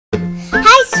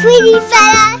Hi, Sweetie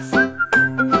Fellas!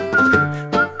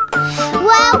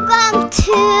 Welcome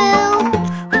to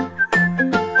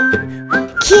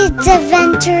Kids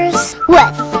Adventures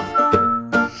with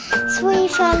Sweetie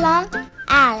Fella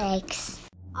Aleks.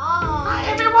 Hi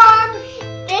everyone!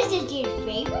 This is your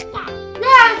favorite guy.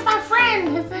 Yeah, it's my friend.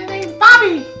 His name's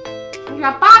Bobby. We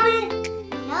got Bobby.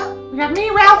 No, We got me,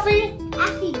 Ralphie.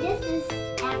 actually this is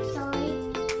Ralphie the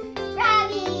Dude.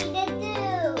 Ralphie the Dude.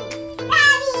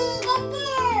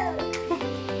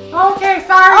 Okay,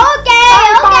 sorry. Okay.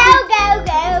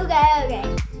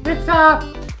 It's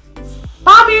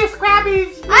Bobby is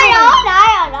Scrabby's. I know.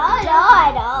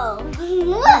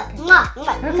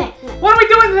 Okay. What are we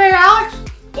doing today, Alex?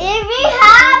 If we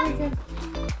have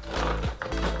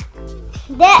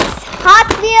this Hot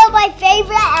Wheel, my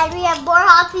favorite, and we have more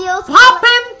Hot Wheels.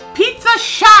 Poppin Pizza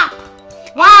Shop.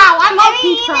 Wow, I love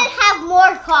pizza. And we even have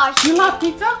more cars. You love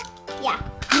pizza? Yeah.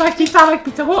 You like pizza? I like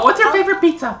pizza. What's your favorite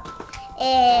pizza?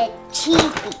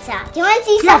 Cheese pizza. Do you want to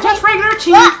see Yeah, something? just regular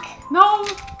cheese. Look. No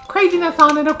craziness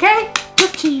on it, okay?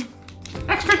 Just cheese.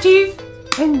 Extra cheese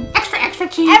and extra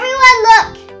cheese. Everyone,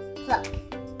 look.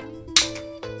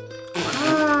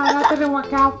 That didn't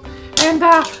work out. And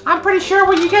I'm pretty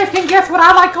sure you guys can guess what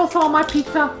I like also on my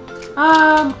pizza.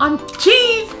 On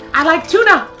cheese, I like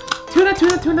tuna. Tuna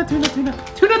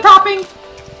topping.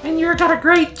 And you got a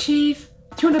great cheese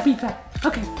tuna pizza.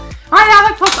 Okay. Alright,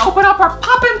 Alex, let's open up our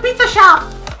Poppin Pizza Shop.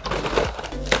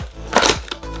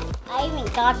 I even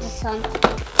got this one.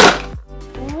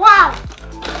 Wow.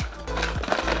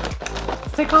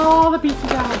 Let's take all the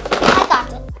pieces out. I got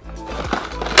it.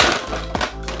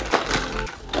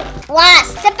 Wow,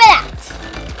 sip it out.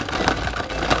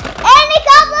 And it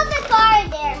comes with the car in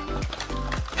there.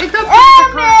 It does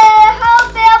Help me! Help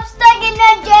me! I'm stuck in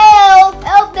the jail!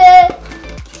 Help me!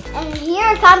 And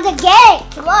here comes a gate.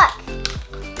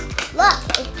 Look,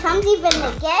 it comes even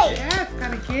a gate. Yeah, it's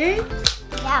got a gate.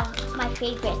 Yeah, my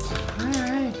favorite.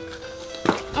 Alright.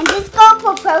 And this girl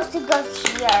proposed to go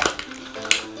here.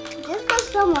 This goes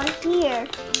somewhere here.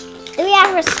 Do we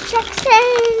have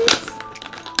restrictions?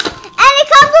 And it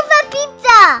comes with a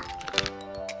pizza.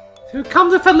 So it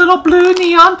comes with a little blue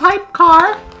neon type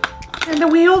car. And the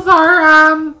wheels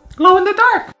are glow in the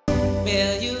dark.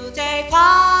 Will you take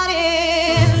part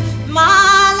in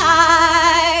my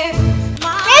life?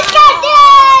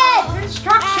 Instructions!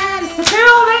 Instructions! To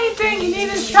build anything, you need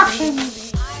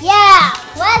instructions. Yeah,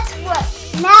 let's work.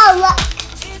 Now look.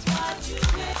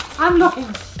 I'm looking.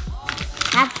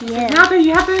 That's you. Now that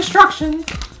you have the instructions,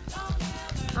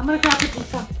 I'm gonna grab the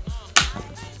pizza.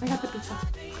 I got the pizza.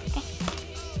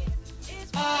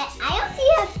 I don't see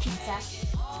a pizza.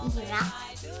 Yeah.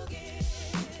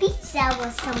 Pizza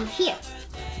was somewhere here.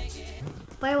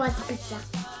 Where was the pizza?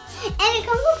 And it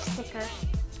comes with stickers.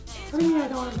 What do you mean I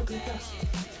don't have the pizza?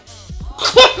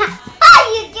 How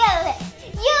you do it?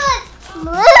 You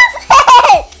lose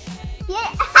it! Yeah,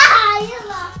 you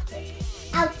lost it.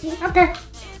 Ouchie. Okay,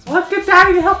 well, let's get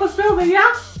Daddy to help us build it,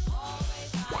 yeah?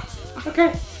 Okay,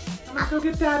 I'm gonna go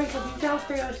get Daddy because he's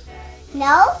downstairs.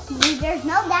 No, there's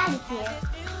no daddy here.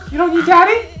 You don't need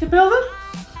Daddy to build it?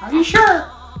 Are you sure?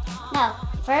 No,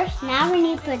 first, now we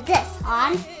need to put this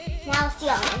on. Now see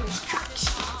all the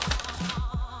instructions.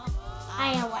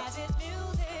 I know what.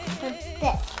 Put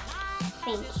this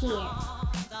thing here.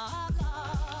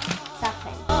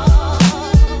 Something.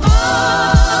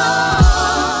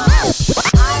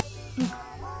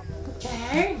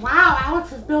 Okay, wow,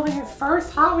 Alex is building his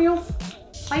first Hot Wheels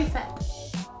playset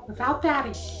without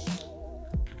Daddy.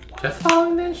 Just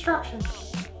following the instructions.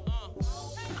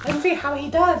 Let's see how he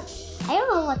does. I don't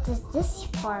know what this is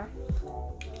for.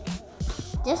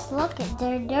 Just look at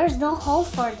there's no hole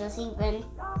for this even.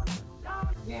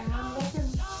 Yeah, I'm looking.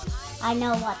 I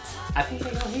know what. I think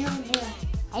they go here and here.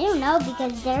 I don't know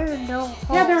because there are no holes.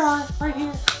 Yeah, there are, right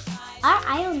here.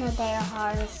 I don't know there are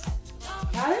holes.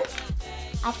 Got it?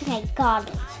 I think I got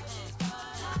it.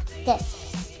 This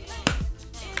is.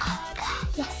 Oh God,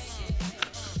 yes.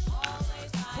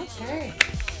 Okay.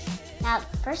 Now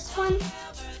the first one,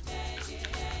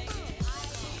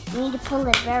 you need to pull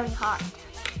it very hard.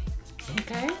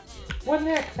 Okay. What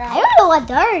next, I Alex? don't know what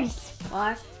theirs is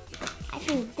for. I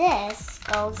think this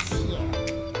goes here.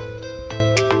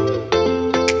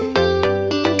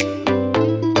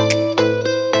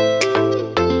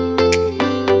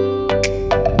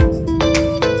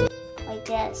 Like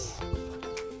this.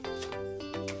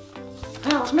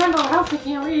 Now remember, Ralphie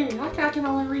can't read. I can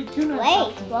only read tuna.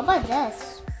 Wait, what about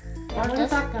this? Where does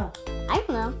that go? I don't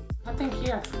know. I think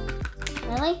here.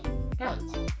 Really? Yeah.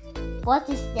 Wait. What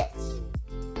is this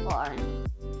for?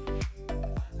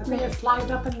 I think it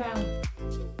slides up and down.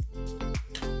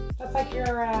 looks like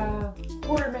your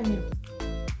order menu.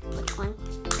 Which one?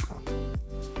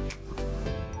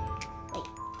 Wait,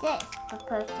 this.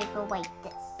 Supposed to go like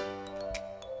this.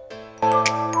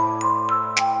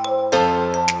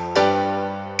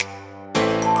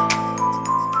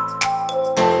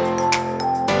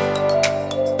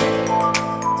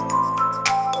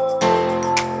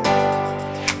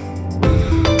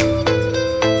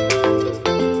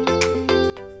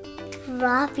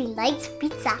 Ralphie likes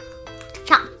pizza.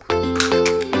 Chop.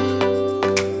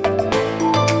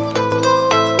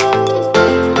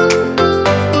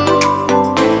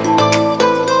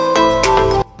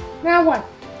 Now what?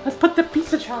 Let's put the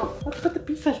pizza shop. Let's put the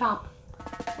pizza shop.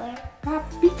 Where? That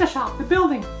pizza shop, the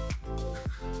building.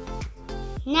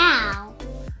 Now,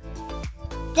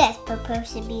 this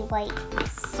supposed to be like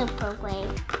super way.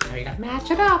 There you go.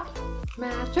 Match it up.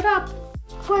 Match it up.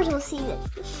 First, we'll see the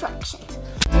instructions.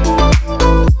 I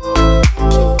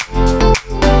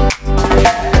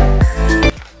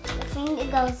think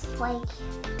it goes like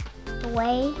the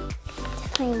way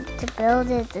to build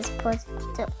it is put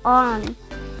the on.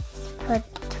 Put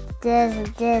this and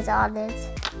this on it.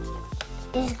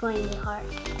 This is going to be hard.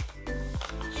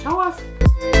 Show us.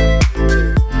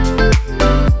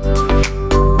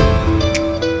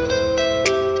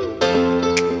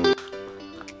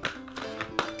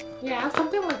 Yeah,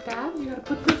 something like that. You gotta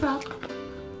put this up.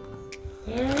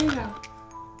 There you go.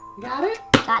 You got it?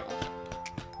 Got it.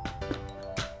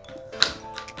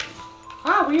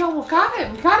 Wow, we almost got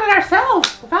it. We got it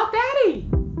ourselves without Daddy.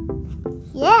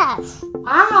 Yes.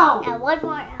 Wow. And one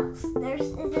more else.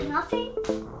 Is it nothing?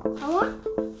 More?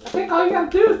 I think all you gotta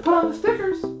do is put on the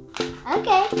stickers.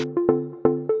 Okay.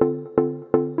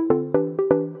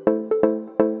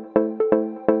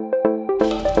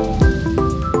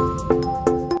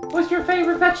 What's your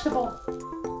favorite vegetable?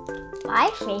 My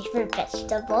favorite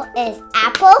vegetable is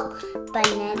apple,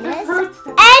 bananas, fruits.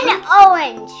 and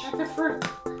orange. That's a fruit.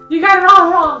 You got it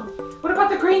all wrong. What about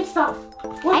the green stuff?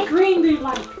 What green do you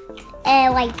like?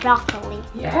 Like broccoli.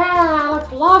 Yeah,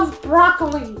 Alex loves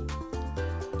broccoli.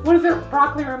 What does it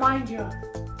broccoli remind you of?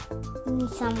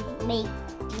 Some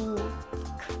making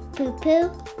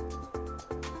poo-poo.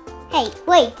 Hey,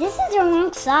 wait, this is the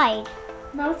wrong side.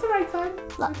 No, it's the right side.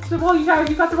 Look. Well, you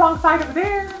got the wrong side over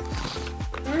there.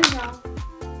 There you go.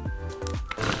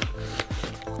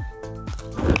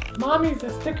 Mommy's a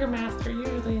sticker master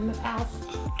usually in this house.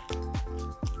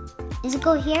 Does it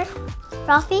go here,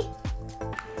 Ralphie?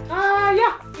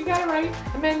 Yeah, you got it right.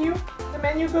 The menu. The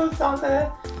menu goes on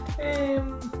the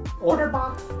order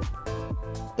box.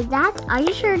 Are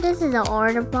you sure this is an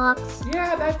order box?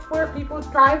 Yeah, that's where people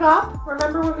drive up.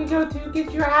 Remember when we go to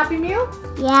get you a Happy Meal?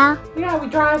 Yeah. Yeah, we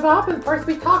drive up and first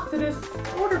we talk to this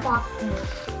order box here.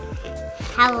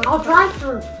 How? I'll drive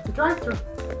through. It's a drive through.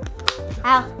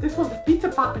 How? This one's a pizza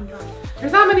poppin' drive.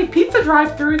 There's not many pizza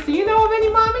drive-throughs. Do you know of any,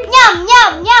 Mommy? Yum,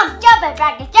 yum, yum. Jump it,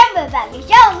 Rocket. Jump it, Rocket.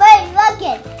 Show me, look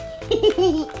it.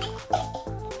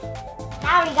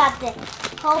 Now we got the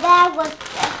whole bag with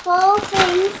the full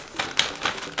things.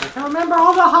 So remember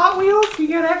all the Hot Wheels? You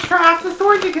get extra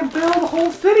accessories. You can build a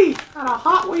whole city out of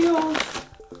Hot Wheels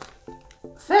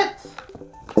sets.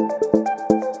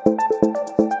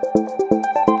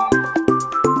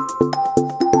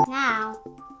 Now,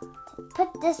 to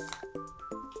put this,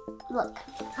 look.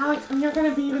 Alex, when you're going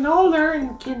to be even older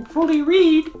and can fully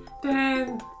read,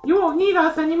 then you won't need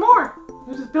us anymore.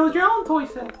 You just build your own toy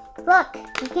set. Look,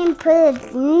 you can put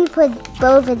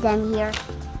both of them here.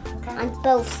 Okay. On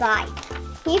both sides.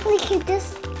 Can you please keep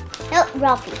this? No,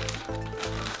 Ralphie.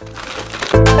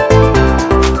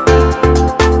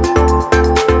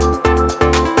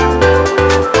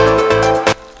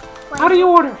 How do you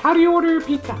order? How do you order your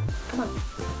pizza? Come on.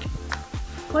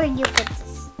 Where do you put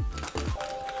this?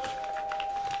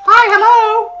 Hi,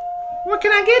 hello. What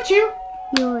can I get you?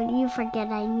 You forget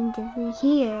I need to be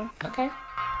here. Okay.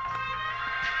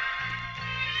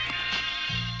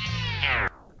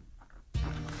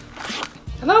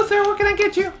 Hello, sir. What can I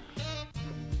get you?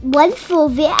 One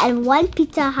Fulvia and one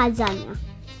pizza lasagna.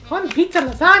 One pizza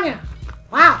lasagna.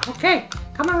 Wow. Okay.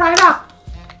 Coming right up.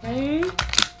 Wait.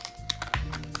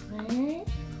 Wait.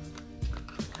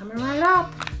 Coming right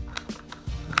up.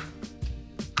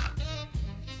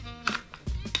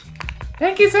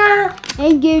 Thank you, sir.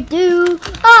 Thank you too.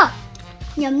 Ah!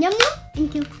 Yum yum yum.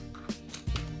 Thank you.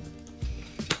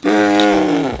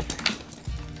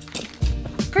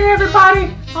 Okay,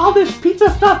 everybody. All this pizza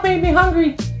stuff made me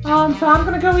hungry. So I'm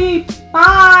gonna go eat.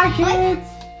 Bye, kids.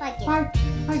 Like it. Bye.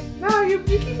 Bye. No, you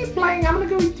keep playing. I'm gonna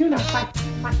go eat tuna. Bye.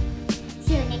 Bye.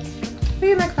 See you next time. See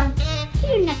you next time.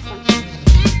 See you next time.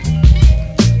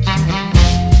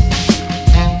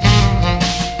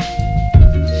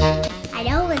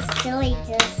 silly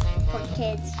just for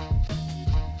kids.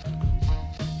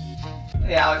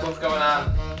 Hey Alex, what's going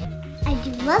on?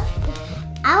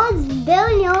 I was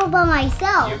building it all by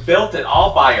myself. You built it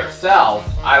all by yourself?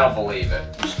 I don't believe it.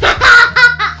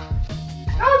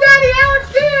 Oh, Daddy,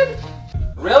 Alex did.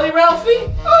 Really,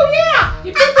 Ralphie? Oh, yeah.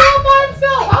 He built it all by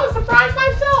himself. I was surprised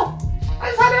myself. I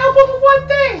just had to help him with one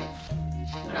thing.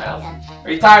 Well,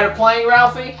 are you tired of playing,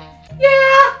 Ralphie? Yeah,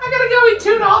 I gotta go eat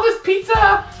tuna. All this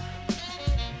pizza,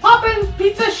 Poppin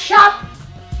pizza shop,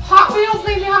 Hot Wheels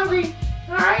made me hungry.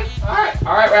 All right.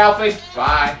 All right, Ralphie.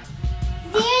 Bye.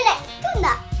 See you next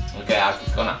tuna. Okay, Alex,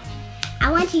 let's go now. I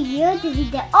want you to be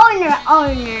the owner.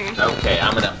 Okay,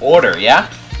 I'm gonna order, yeah?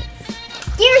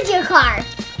 Here's your car.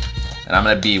 And I'm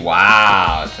gonna be,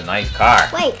 wow, it's a nice car.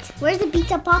 Wait, where's the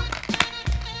pizza pop?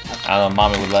 I don't know if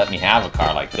Mommy would let me have a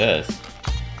car like this.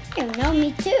 I don't know,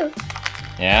 me too.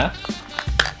 Yeah?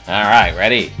 All right,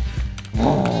 ready?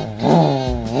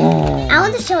 I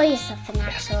want to show you something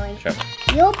actually. Sure.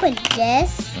 You open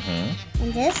this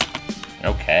and this.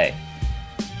 Okay.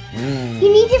 You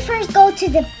need to first go to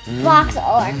the box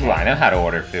order. Ooh, I know how to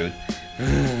order food.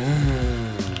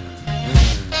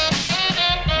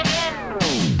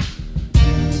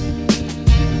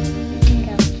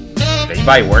 Is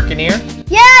anybody working here?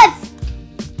 Yes!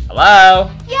 Hello?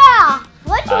 Yeah!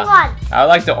 What do you want? I would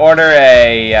like to order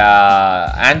a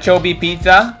anchovy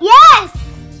pizza. Yes!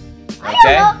 Okay. I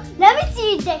don't know. Let me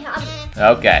see if they have it.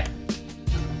 Okay.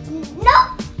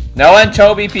 No! No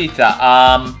anchovy pizza.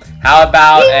 How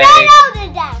about We a... ran out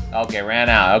of them. Okay, ran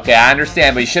out. Okay, I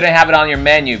understand, but you shouldn't have it on your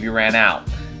menu if you ran out.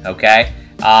 Okay?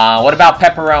 What about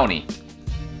pepperoni?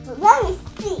 Let me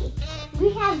see. We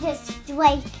have just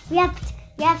like we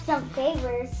have some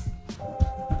favors.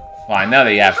 Well, I know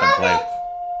that you have some flavor.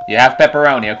 You have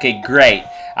pepperoni. Okay, great.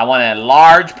 I want a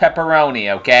large pepperoni,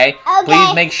 okay? Okay.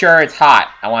 Please make sure it's hot.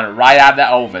 I want it right out of the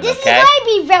oven, This okay? is going to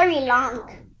be very long.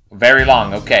 Very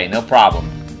long. Okay, no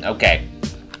problem. Okay.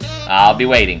 I'll be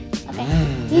waiting. Okay.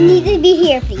 You need to be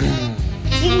here, please. You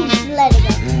can just let it go.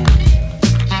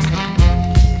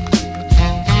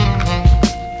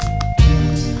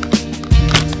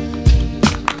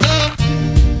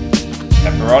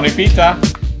 Pepperoni pizza.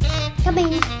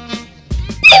 Coming.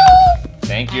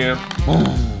 Thank you.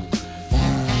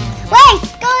 Wait!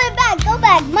 Go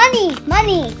back! Money!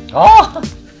 Oh!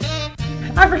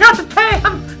 I forgot to pay.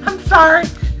 I'm sorry.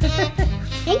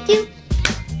 Thank you.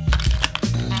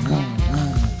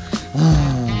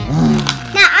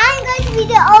 Now I'm going to be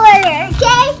the order,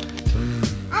 okay?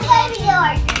 I'm going to be the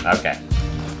order. Okay.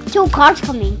 2 cars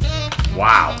coming.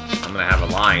 Wow. I'm gonna have a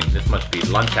line. This must be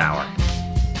lunch hour.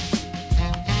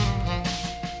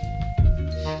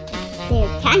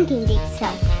 They're tanking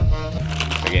themselves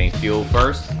We're getting fuel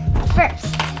first. first,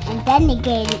 and then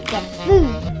they get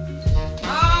food.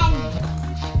 And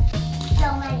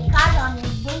so many cars on you,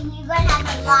 then you're going to have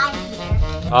a line here.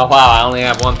 Oh wow, I only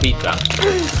have one pizza.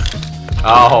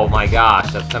 Oh my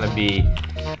gosh, that's gonna be...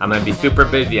 I'm gonna be super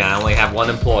busy. I only have one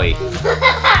employee.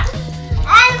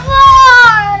 And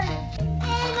more!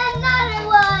 And another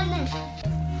one!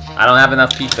 I don't have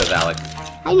enough pizzas, Alex.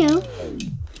 I know.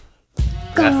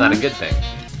 That's not a good thing.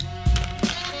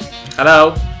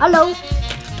 Hello? Hello.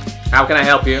 How can I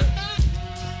help you?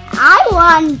 I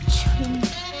want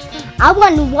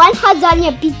one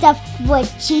lasagna pizza with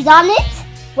cheese on it,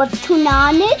 with tuna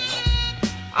on it,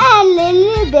 and a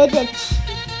little bit of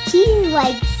cheese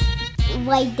like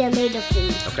the little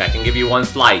thing. Okay, I can give you one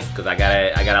slice because I got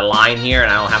a line here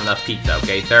and I don't have enough pizza.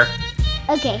 Okay, sir?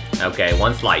 Okay. Okay,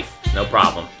 one slice, no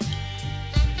problem.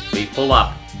 Please pull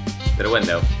up to the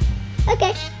window.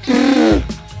 Okay.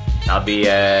 That'll be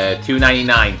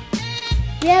 $2.99.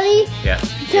 Really? Yeah.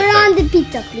 Turn Yes, on the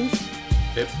pizza, please.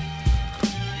 Yep.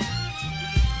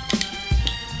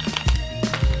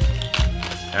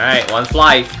 All right, one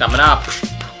slice coming up.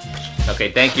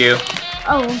 Okay, thank you.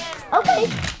 Oh, okay.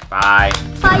 Bye.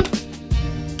 Bye.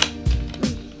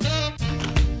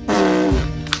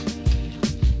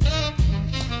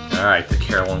 All right, took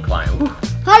care of one client. Whew.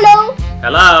 Hello.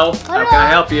 Hello. How Hello. can I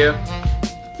help you?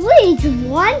 Please,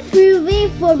 one freebie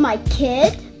for my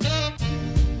kid.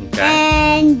 Okay.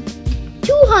 And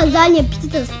 2 lasagna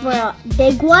pizzas for a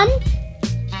big one.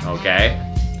 Okay.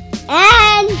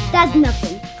 And that's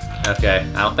nothing. Okay.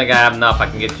 I don't think I have enough. I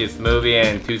can get you a smoothie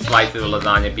and 2 slices of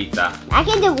lasagna pizza. I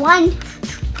can do one.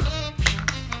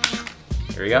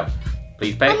 Here we go.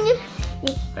 Please pay. One.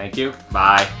 Thank you.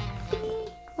 Bye.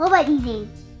 What about eating?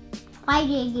 Why did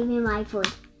you give me my food?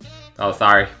 Oh,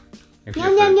 sorry. Here's your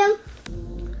Yum, yum, food. yum.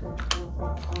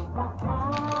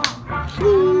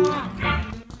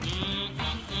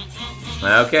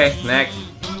 Okay, next.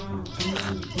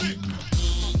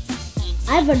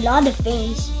 I have a lot of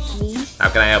things, please. How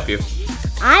can I help you?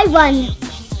 I want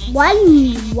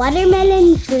 1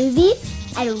 watermelon smoothie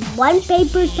and 1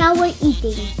 paper towel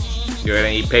eating. You're gonna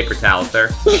eat paper towels, sir?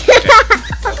 Okay.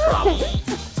 No problem.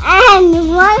 And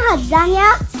 1 lasagna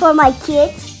for my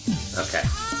kids. Okay.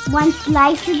 1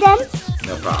 slice of them.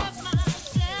 No problem.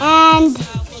 And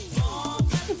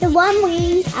the 1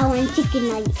 wing, I want chicken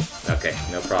nuggets. Okay.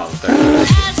 No problem, sir.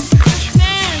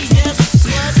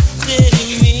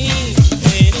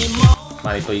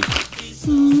 Money, please.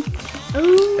 Ooh.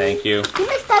 Thank you. You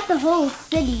messed up the whole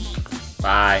city.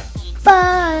 Bye.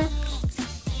 Bye.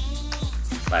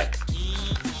 Bye.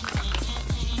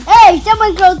 Hey,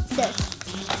 someone close this.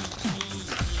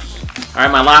 All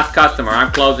right, my last customer.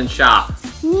 I'm closing shop.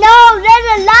 No, there's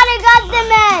a lot of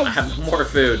I customers. have no more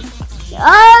food.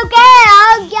 Okay,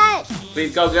 I'll get.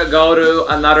 Please go to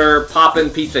another Poppin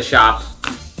pizza shop.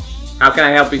 How can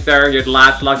I help you, sir? You're the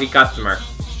last lucky customer.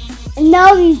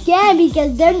 No, you can't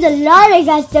because there's a lot of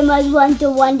customers want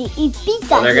to eat pizza.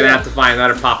 So they're gonna here. have to find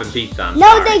another Poppin pizza. I'm No,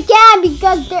 sorry. they can't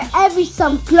because they're every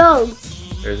some clothes.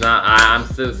 There's not. I'm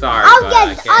so sorry, I'll but I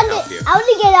get can't on help the. you. I want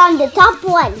to get on the top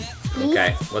one, please.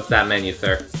 Okay. What's that menu,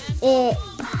 sir?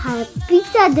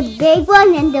 Pizza, the big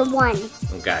one, and the one.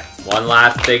 Okay. One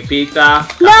last big pizza.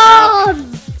 Come No. up.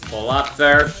 Pull up,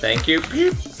 sir. Thank you.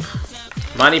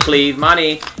 Money, please.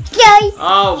 Money. Yay.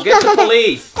 Oh, get the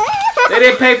police. They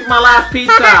didn't pay for my last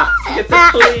pizza. Get the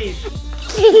police.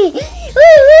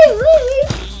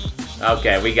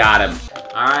 Okay, we got him.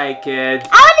 All right, kids.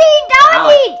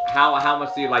 How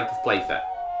much do you like this playset?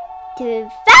 2,000.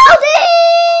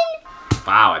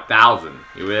 Wow, 1,000.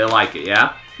 You really like it,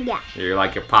 yeah? Yeah. You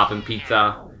like your Poppin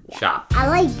pizza shop. I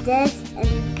like this and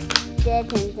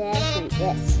this and this and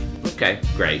this. Okay,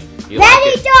 great. You Ready like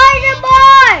it? to order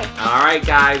more! All right,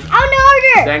 guys. I want to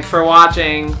order! Thanks for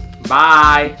watching.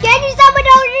 Bye. Can you someone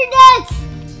order this?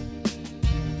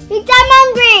 Because I'm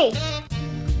hungry.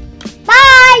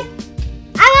 Bye!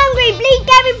 I'm hungry. Please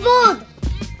get me food.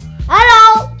 Hello?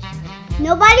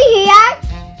 Nobody here?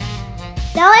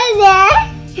 No one there?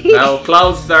 No,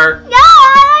 close, sir. No!